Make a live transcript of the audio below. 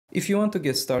If you want to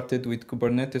get started with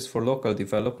Kubernetes for local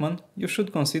development, you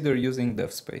should consider using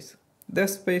DevSpace.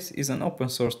 DevSpace is an open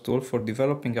source tool for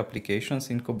developing applications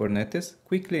in Kubernetes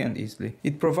quickly and easily.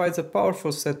 It provides a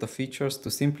powerful set of features to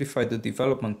simplify the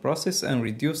development process and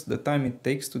reduce the time it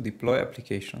takes to deploy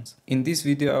applications. In this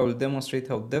video, I will demonstrate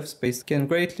how DevSpace can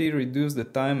greatly reduce the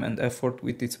time and effort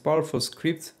with its powerful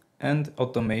scripts and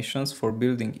automations for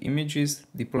building images,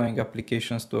 deploying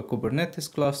applications to a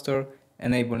Kubernetes cluster,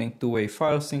 enabling two-way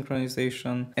file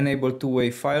synchronization, enable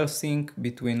two-way file sync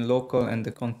between local and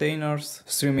the containers,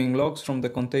 streaming logs from the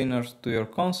containers to your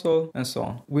console, and so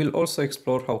on. We'll also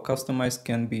explore how Kustomize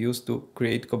can be used to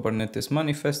create Kubernetes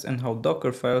manifests and how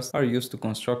Docker files are used to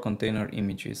construct container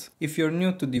images. If you're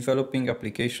new to developing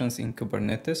applications in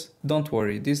Kubernetes, don't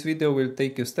worry, this video will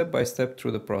take you step by step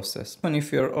through the process. And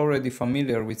if you're already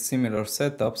familiar with similar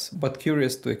setups but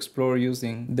curious to explore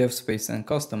using DevSpace and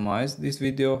Kustomize, this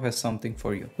video has something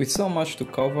for you. With so much to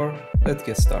cover, let's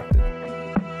get started.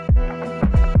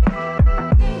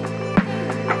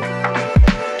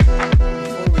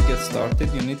 Before we get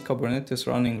started, you need Kubernetes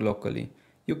running locally.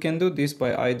 You can do this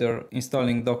by either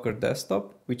installing Docker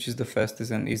Desktop, which is the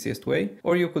fastest and easiest way,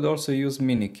 or you could also use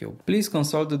Minikube. Please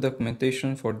consult the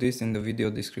documentation for this in the video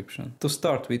description. To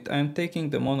start with, I am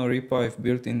taking the monorepo I've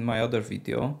built in my other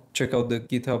video, check out the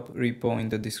GitHub repo in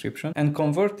the description, and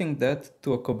converting that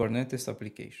to a Kubernetes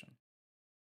application.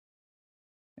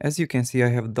 As you can see, I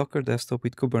have Docker Desktop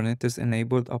with Kubernetes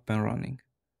enabled up and running.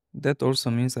 That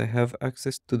also means I have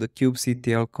access to the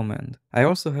kubectl command. I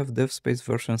also have DevSpace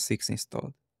version 6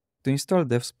 installed. To install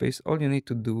DevSpace, all you need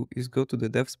to do is go to the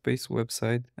DevSpace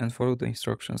website and follow the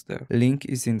instructions there. Link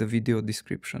is in the video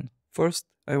description. First,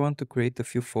 I want to create a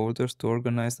few folders to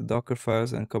organize the Docker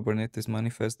files and Kubernetes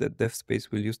manifest that DevSpace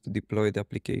will use to deploy the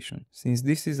application. Since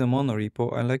this is a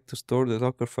monorepo, I like to store the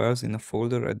Docker files in a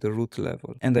folder at the root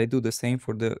level, and I do the same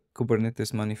for the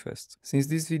Kubernetes manifests. Since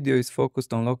this video is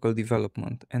focused on local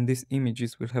development, and these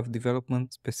images will have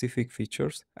development-specific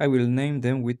features, I will name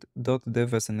them with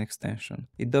 .dev as an extension.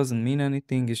 It doesn't mean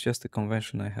anything, it's just a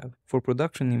convention I have. For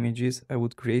production images, I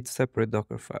would create separate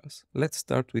Docker files. Let's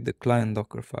start with the client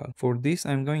Docker file. For this,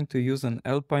 I'm going to use an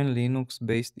Alpine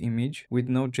Linux-based image with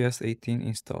Node.js 18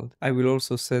 installed. I will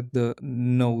also set the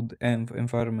node-env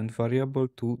environment variable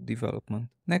to development.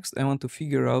 Next, I want to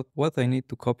figure out what I need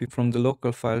to copy from the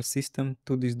local file system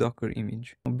to this Docker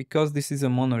image. Because this is a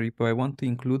monorepo, I want to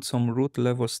include some root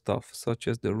level stuff, such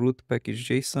as the root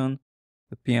package.json,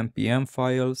 the pnpm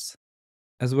files,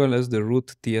 as well as the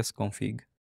root tsconfig.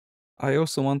 I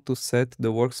also want to set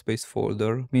the workspace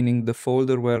folder, meaning the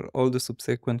folder where all the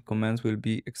subsequent commands will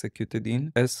be executed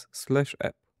in, as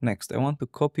 /app. Next, I want to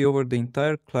copy over the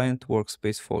entire client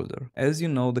workspace folder. As you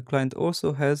know, the client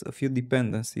also has a few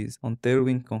dependencies on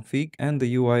Tailwind config and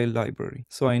the UI library,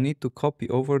 so I need to copy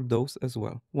over those as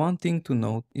well. One thing to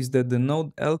note is that the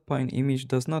Node Alpine image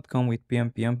does not come with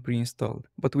pnpm pre-installed,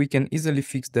 but we can easily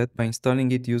fix that by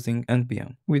installing it using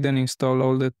npm. We then install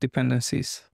all the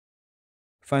dependencies.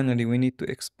 Finally, we need to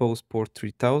expose port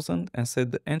 3000 and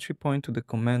set the entry point to the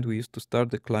command we used to start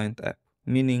the client app,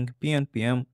 meaning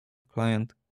pnpm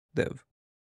client dev.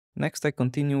 Next, I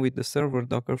continue with the server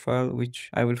Docker file, which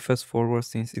I will fast forward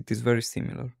since it is very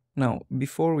similar. Now,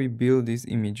 before we build these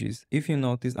images, if you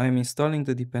notice, I am installing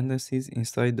the dependencies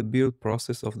inside the build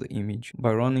process of the image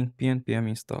by running pnpm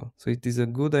install. So it is a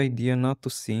good idea not to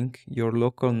sync your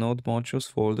local node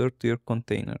modules folder to your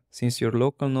container, since your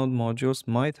local node modules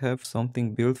might have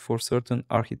something built for certain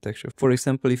architecture. For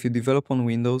example, if you develop on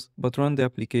Windows but run the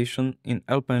application in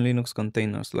Alpine Linux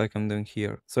containers like I'm doing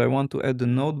here. So I want to add the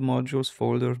node modules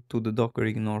folder to the docker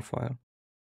ignore file.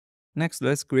 Next,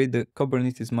 let's create the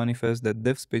Kubernetes manifest that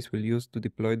DevSpace will use to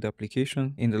deploy the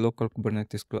application in the local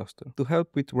Kubernetes cluster. To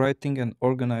help with writing and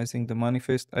organizing the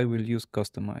manifest, I will use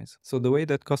Kustomize. So the way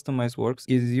that Kustomize works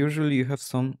is usually you have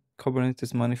some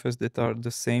Kubernetes manifests that are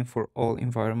the same for all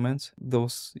environments,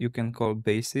 those you can call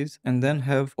bases, and then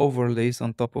have overlays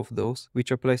on top of those,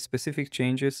 which apply specific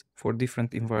changes for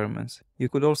different environments. You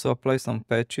could also apply some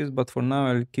patches, but for now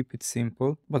I'll keep it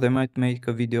simple, but I might make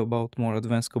a video about more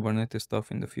advanced Kubernetes stuff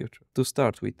in the future. To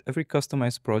start with, every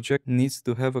customized project needs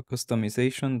to have a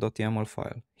customization.yaml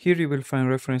file. Here you will find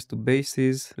reference to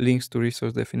bases, links to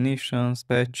resource definitions,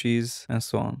 patches, and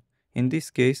so on. In this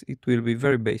case, it will be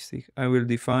very basic. I will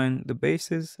define the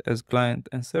bases as client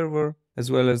and server, as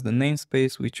well as the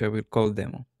namespace, which I will call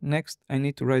demo. Next, I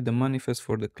need to write the manifest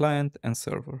for the client and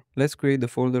server. Let's create a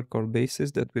folder called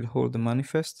bases that will hold the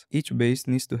manifest. Each base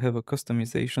needs to have a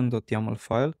customization.yaml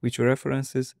file, which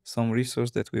references some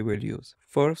resource that we will use.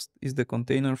 First is the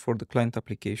container for the client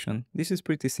application. This is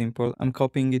pretty simple. I'm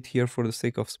copying it here for the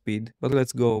sake of speed, but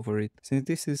let's go over it. Since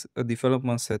this is a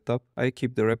development setup, I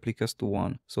keep the replicas to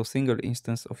 1, so single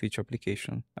instance of each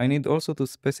application. I need also to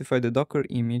specify the Docker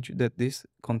image that this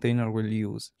container will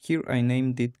use. Here I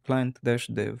named it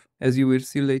client-dev. As you will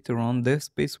see later on,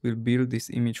 DevSpace will build this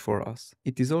image for us.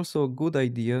 It is also a good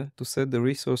idea to set the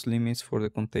resource limits for the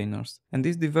containers. And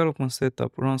this development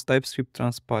setup runs TypeScript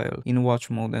transpile in watch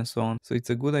mode and so on, so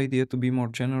it's a good idea to be more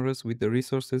generous with the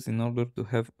resources in order to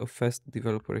have a fast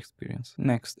developer experience.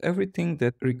 Next, everything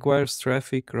that requires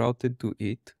traffic routed to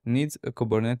it needs a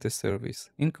Kubernetes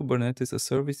service. In Kubernetes, a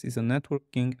service is a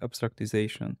networking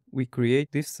abstractization. We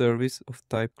create this service of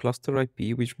type cluster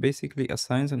IP, which basically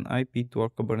assigns an IP to our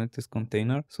Kubernetes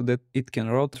container so that it can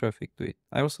route traffic to it.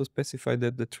 I also specify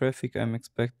that the traffic I'm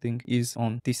expecting is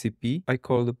on TCP. I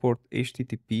call the port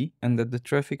HTTP, and that the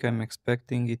traffic I'm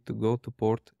expecting it to go to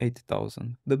port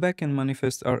 8000. The backend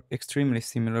manifests are extremely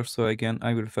similar, so again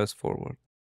I will fast forward.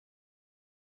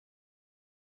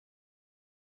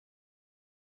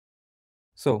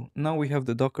 So now we have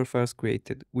the Docker files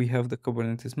created, we have the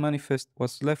Kubernetes manifest.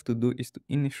 What's left to do is to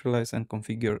initialize and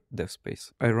configure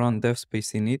DevSpace. I run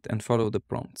devspace init and follow the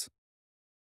prompts.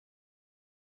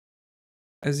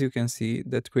 As you can see,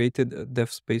 that created a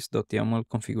devspace.yaml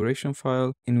configuration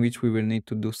file in which we will need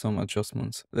to do some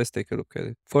adjustments. Let's take a look at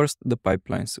it. First, the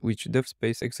pipelines, which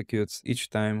devspace executes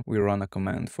each time we run a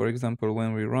command. For example,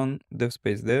 when we run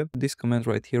devspace dev, this command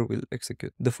right here will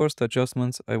execute. The first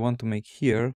adjustments I want to make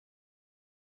here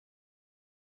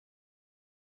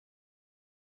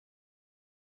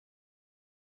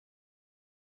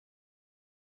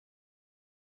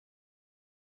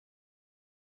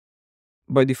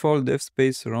by default,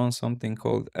 devspace runs something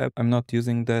called app. I'm not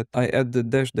using that. I add the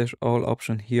 --all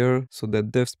option here so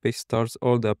that devspace starts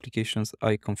all the applications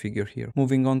I configure here.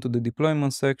 Moving on to the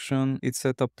deployment section, it's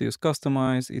set up to use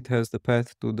Kustomize. It has the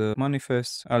path to the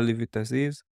manifest. I'll leave it as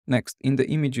is. Next, in the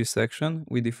images section,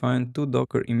 we define two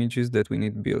Docker images that we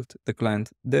need built, the client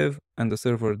dev and the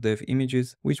server dev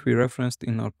images, which we referenced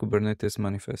in our Kubernetes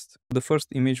manifest. The first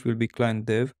image will be client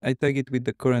dev. I tag it with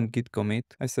the current git commit.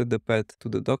 I set the path to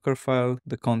the Docker file.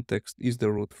 The context is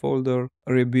the root folder.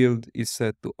 Rebuild is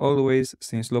set to always,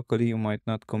 since locally you might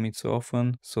not commit so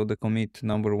often, so the commit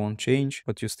number won't change,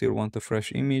 but you still want a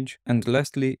fresh image. And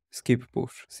lastly, skip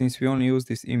push. Since we only use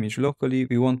this image locally,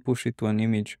 we won't push it to an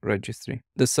image registry.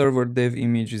 The server dev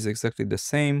image is exactly the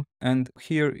same, and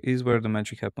here is where the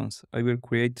magic happens. I will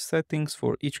create settings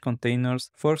for each containers.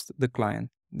 First, the client.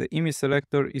 The image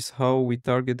selector is how we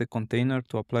target the container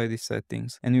to apply these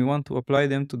settings, and we want to apply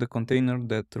them to the container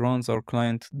that runs our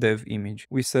client dev image.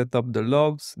 We set up the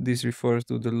logs. This refers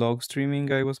to the log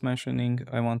streaming I was mentioning.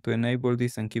 I want to enable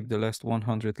this and keep the last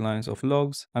 100 lines of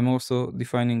logs. I'm also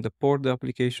defining the port the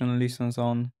application listens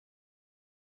on.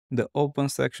 The open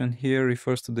section here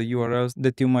refers to the URLs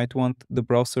that you might want the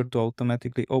browser to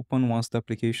automatically open once the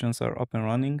applications are up and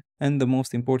running. And the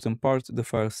most important part, the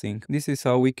file sync. This is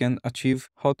how we can achieve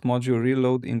hot module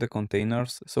reload in the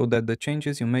containers so that the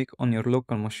changes you make on your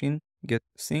local machine get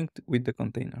synced with the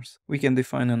containers. We can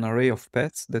define an array of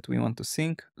paths that we want to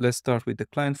sync. Let's start with the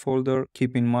client folder.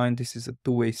 Keep in mind this is a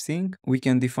two-way sync. We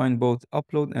can define both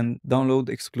upload and download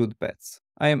exclude paths.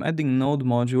 I am adding node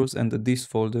modules and the dist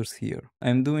folders here. I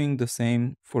am doing the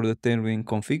same for the Tailwind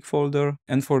config folder,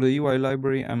 and for the UI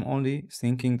library I'm only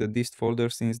syncing the dist folder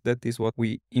since that is what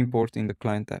we import in the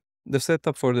client app. The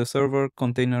setup for the server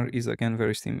container is again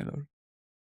very similar.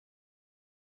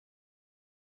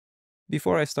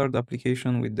 Before I start the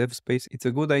application with DevSpace, it's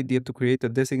a good idea to create a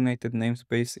designated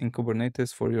namespace in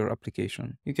Kubernetes for your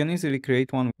application. You can easily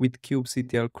create one with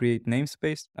kubectl create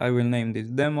namespace. I will name this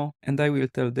demo, and I will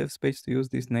tell DevSpace to use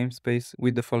this namespace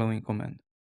with the following command.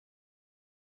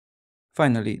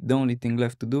 Finally, the only thing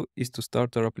left to do is to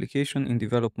start our application in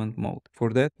development mode.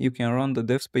 For that, you can run the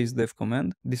devspace dev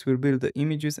command. This will build the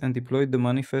images and deploy the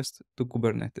manifest to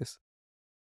Kubernetes.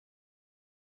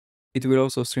 It will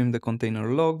also stream the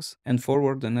container logs and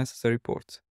forward the necessary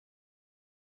ports.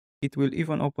 It will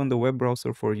even open the web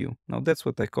browser for you. Now that's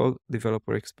what I call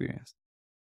developer experience.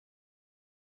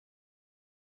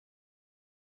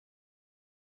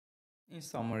 In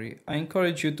summary, I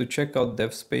encourage you to check out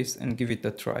DevSpace and give it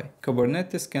a try.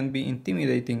 Kubernetes can be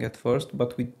intimidating at first,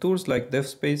 but with tools like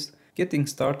DevSpace, getting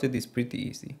started is pretty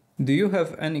easy. Do you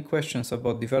have any questions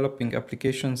about developing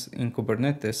applications in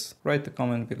Kubernetes? Write a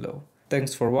comment below.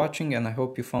 Thanks for watching and I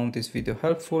hope you found this video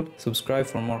helpful. Subscribe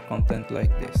for more content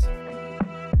like this.